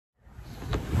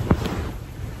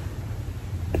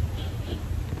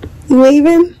You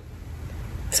waving?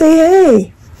 Say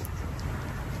hey.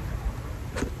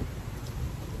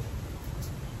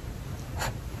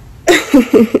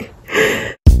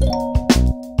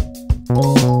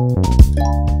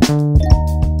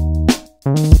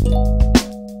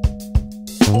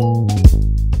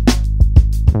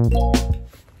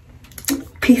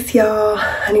 Peace, y'all.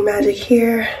 Honeymajik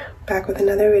here, back with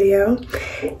another video.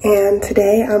 And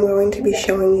today I'm going to be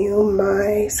showing you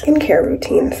my skincare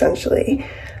routine, essentially.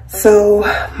 So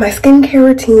my skincare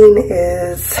routine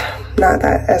is not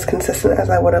that as consistent as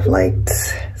I would have liked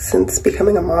since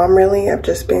becoming a mom, really. I've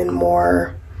just been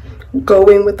more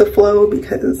going with the flow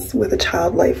because with a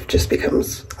child, life just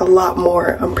becomes a lot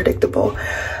more unpredictable.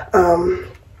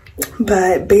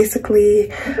 But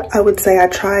basically, I would say I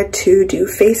try to do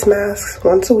face masks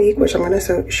once a week, which I'm going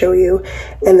to show you.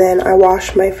 And then I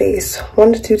wash my face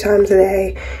 1 to 2 times a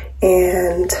day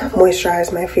and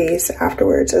moisturize my face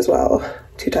afterwards as well,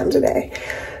 2 times a day.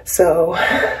 So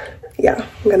yeah,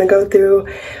 I'm going to go through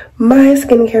my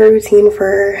skincare routine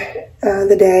for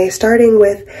the day, starting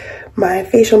with my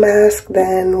facial mask,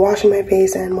 then washing my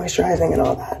face and moisturizing and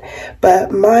all that.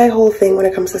 But my whole thing when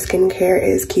it comes to skincare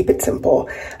is keep it simple.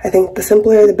 I think the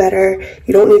simpler the better.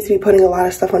 You don't need to be putting a lot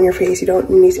of stuff on your face. You don't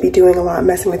need to be doing a lot,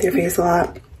 messing with your face a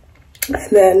lot.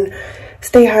 And then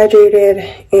stay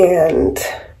hydrated and,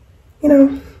 you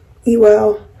know, eat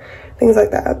well, things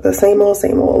like that. The same old,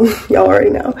 y'all already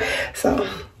know. So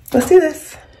let's do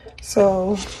this.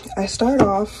 So I start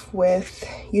off with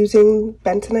using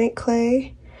bentonite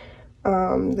clay.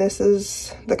 This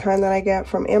is the kind that I get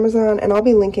from Amazon, and I'll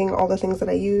be linking all the things that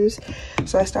I use.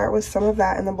 So I start with some of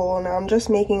that in the bowl. Now I'm just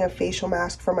making a facial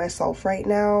mask for myself right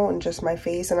now and just my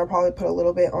face, and I'll probably put a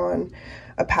little bit on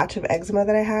a patch of eczema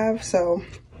that I have. So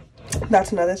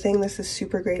that's another thing. This is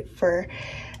super great for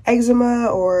eczema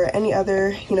or any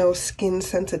other, you know, skin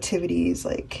sensitivities.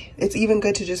 Like, it's even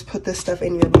good to just put this stuff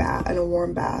in your bath, in a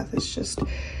warm bath. It's just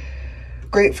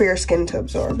great for your skin to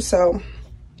absorb. So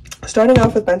starting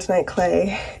off with bentonite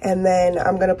clay, and then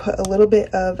I'm gonna put a little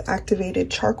bit of activated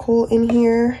charcoal in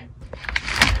here.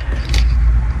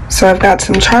 So I've got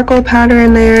some charcoal powder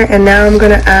in there, and now I'm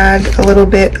gonna add a little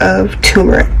bit of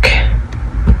turmeric.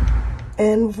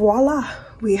 And voila,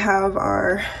 we have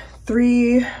our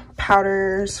 3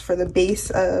 powders for the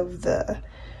base of the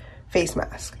face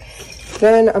mask.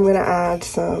 Then I'm gonna add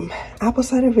some apple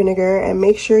cider vinegar, and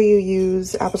make sure you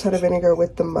use apple cider vinegar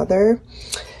with the mother.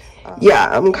 Yeah,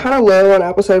 I'm kind of low on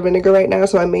apple cider vinegar right now,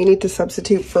 so I may need to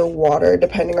substitute for water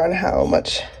depending on how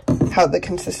the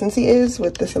consistency is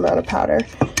with this amount of powder.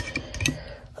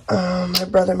 My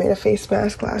brother made a face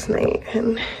mask last night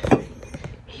and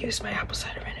he used my apple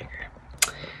cider vinegar.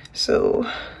 So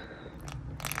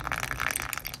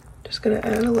just gonna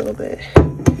add a little bit.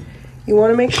 You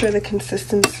want to make sure the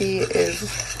consistency is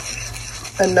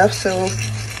enough so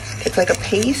it's like a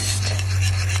paste,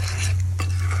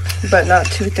 but not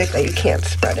too thick that you can't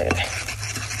spread it.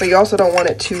 But you also don't want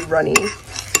it too runny.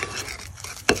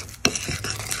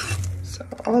 So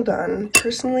all done.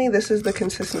 Personally, this is the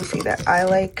consistency that I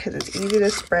like because it's easy to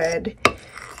spread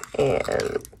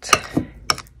and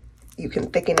you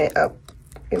can thicken it up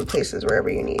in places wherever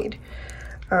you need.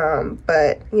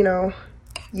 But, you know,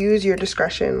 use your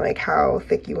discretion, like how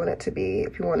thick you want it to be.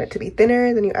 If you want it to be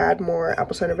thinner, then you add more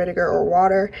apple cider vinegar or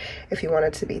water. If you want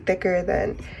it to be thicker,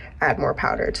 then add more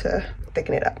powder to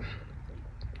thicken it up.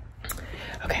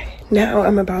 Okay, now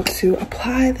I'm about to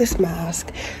apply this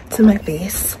mask to my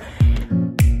face.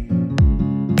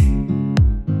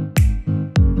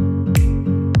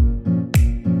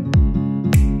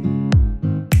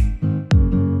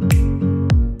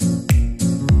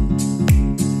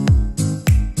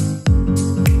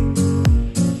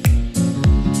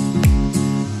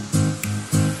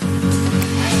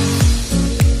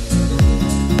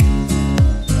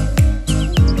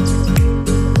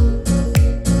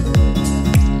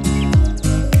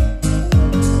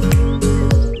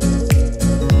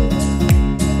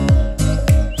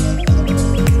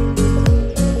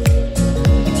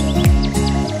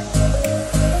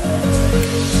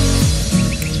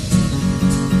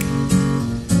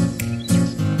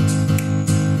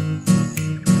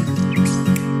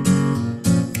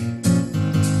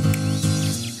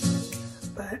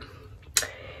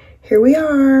 Here we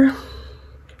are,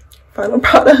 final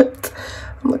product.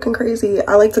 I'm looking crazy.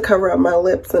 I like to cover up my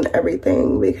lips and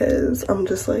everything because I'm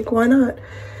just like, why not?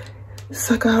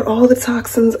 Suck out all the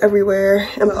toxins everywhere.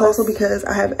 And also because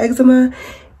I have eczema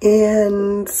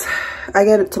and I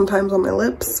get it sometimes on my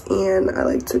lips, and I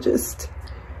like to just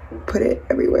put it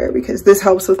everywhere because this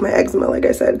helps with my eczema, like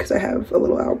I said, because I have a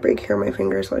little outbreak here on my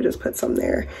finger, so I just put some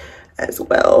there as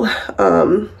well.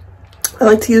 I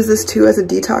like to use this too as a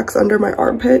detox under my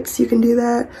armpits. You can do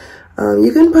that.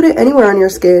 You can put it anywhere on your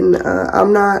skin. I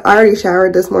already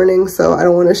showered this morning, so I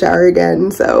don't want to shower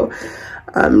again. So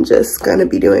I'm just gonna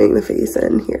be doing the face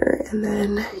in here, and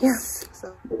then yeah.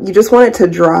 So you just want it to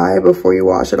dry before you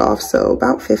wash it off. So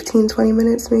about 15-20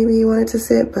 minutes maybe you want it to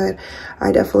sit, but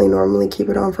I definitely normally keep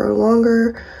it on for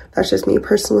longer. That's just me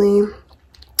personally.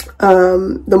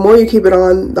 The more you keep it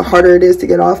on, the harder it is to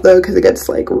get off though, because it gets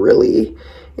like really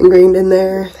ingrained in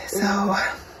there. So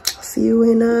I'll see you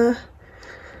in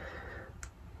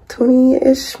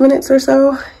 20-ish minutes or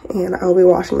so, and I'll be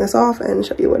washing this off and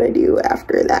show you what I do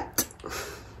after that.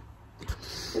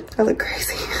 I look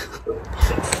crazy.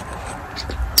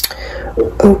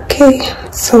 Okay,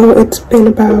 so it's been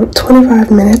about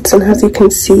 25 minutes, and as you can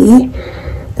see,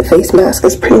 the face mask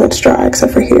is pretty much dry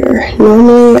except for here.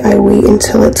 Normally I wait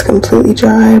until it's completely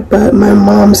dry, but my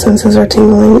mom's senses are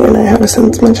tingling and I have a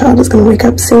sense my child is going to wake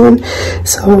up soon,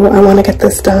 so I want to get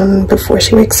this done before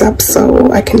she wakes up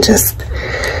so I can just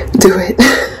do it.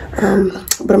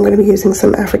 But I'm going to be using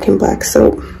some African black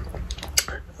soap.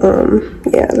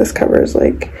 Yeah, this covers,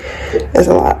 like, there's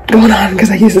a lot going on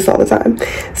because I use this all the time,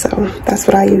 so that's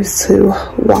what I use to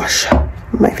wash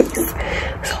my face.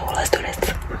 So let's do this.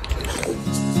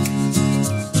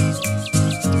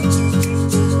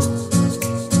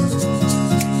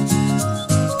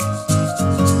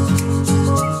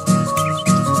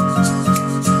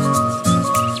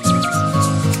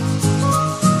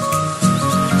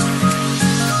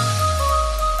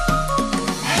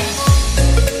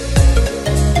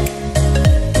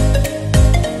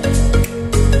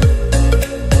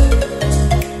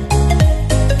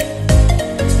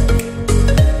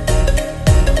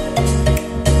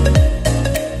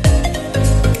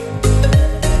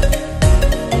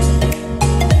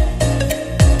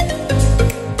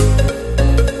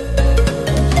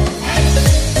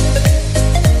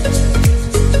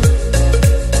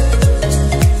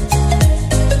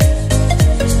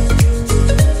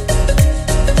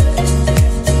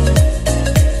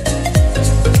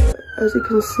 As you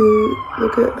can see,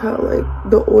 look at how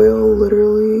like the oil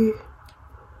literally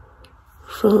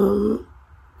from,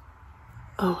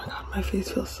 oh my god, my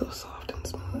face feels so soft and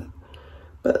smooth.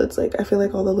 But it's like, I feel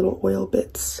like all the little oil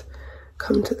bits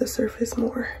come to the surface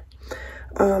more.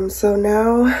 So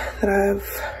now that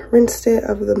I've rinsed it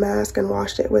of the mask and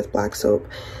washed it with black soap,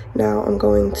 now I'm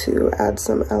going to add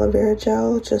some aloe vera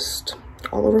gel just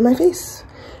all over my face.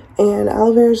 And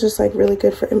aloe vera is just like really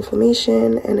good for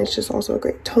inflammation, and it's just also a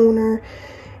great toner,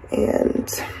 and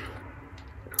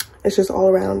it's just all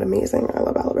around amazing. I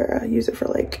love aloe vera. I use it for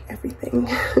like everything.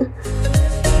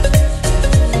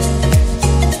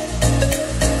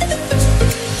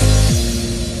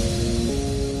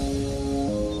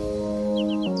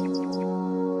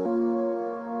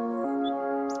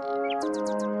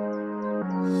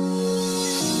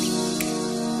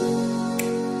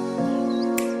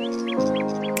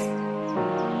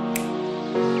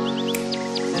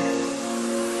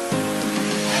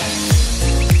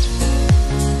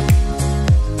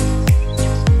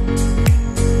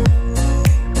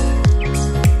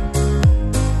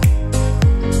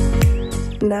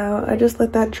 Now I just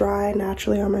let that dry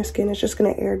naturally on my skin. It's just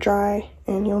gonna air dry,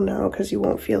 and you'll know because you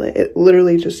won't feel it. It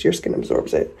literally just, your skin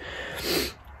absorbs it.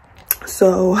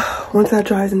 So once that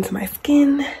dries into my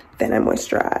skin, then I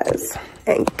moisturize.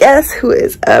 And guess who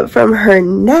is up from her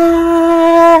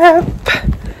nap?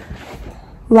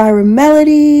 Lyra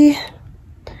Melody.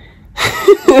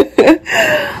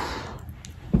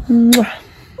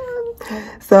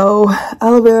 So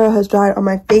aloe vera has dried on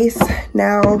my face.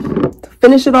 Now to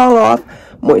finish it all off,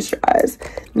 moisturize.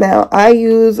 Now I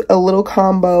use a little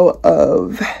combo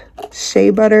of shea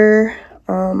butter.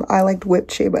 I liked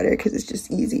whipped shea butter because it's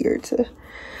just easier to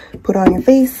put on your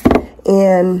face,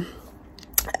 and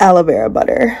aloe vera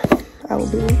butter. I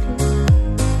will be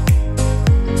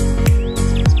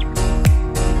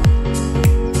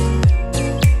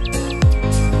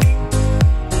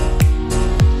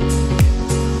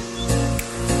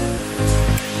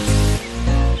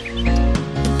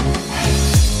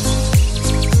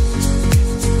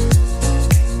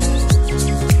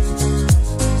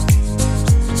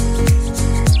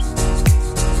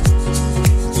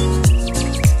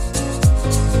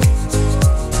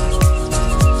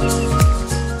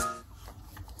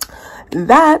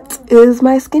that is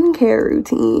my skincare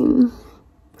routine.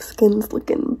 Skin's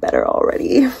looking better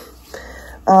already.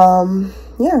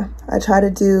 Yeah, I try to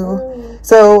do,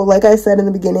 so like I said in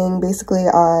the beginning, basically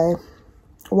I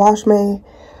wash my,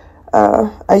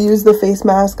 I use the face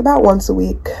mask about once a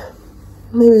week,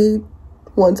 maybe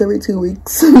once every 2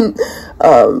 weeks,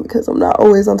 because I'm not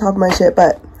always on top of my shit,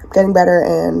 but getting better,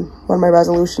 and one of my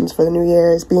resolutions for the new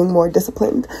year is being more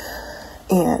disciplined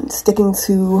and sticking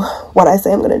to what I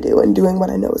say I'm going to do and doing what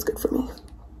I know is good for me.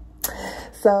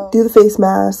 So do the face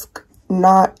mask,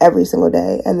 not every single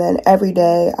day, and then every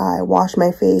day I wash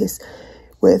my face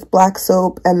with black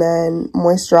soap and then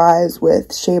moisturize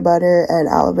with shea butter and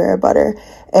aloe vera butter.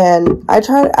 And I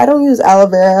don't use aloe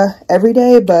vera every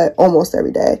day, but almost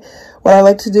every day. What I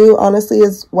like to do, honestly,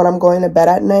 is when I'm going to bed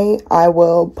at night, I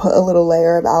will put a little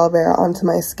layer of aloe vera onto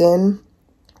my skin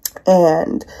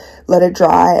and let it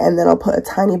dry, and then I'll put a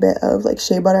tiny bit of like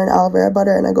shea butter and aloe vera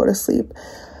butter, and I go to sleep.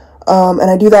 And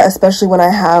I do that especially when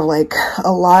I have like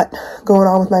a lot going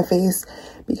on with my face,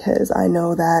 because I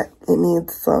know that it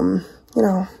needs some, you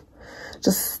know,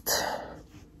 just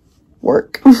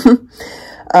work.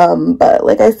 But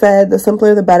like I said, the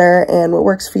simpler the better, and what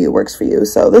works for you works for you.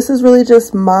 So this is really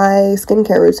just my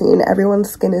skincare routine. Everyone's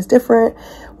skin is different.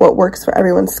 What works for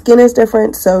everyone's skin is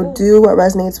different. So do what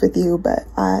resonates with you, but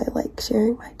I like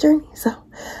sharing my journey. So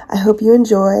I hope you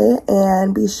enjoy,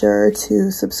 and be sure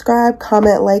to subscribe,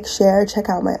 comment, like, share, check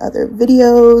out my other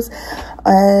videos,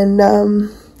 and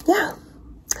yeah,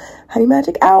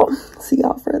 Honeymajik out. See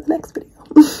y'all for the next video.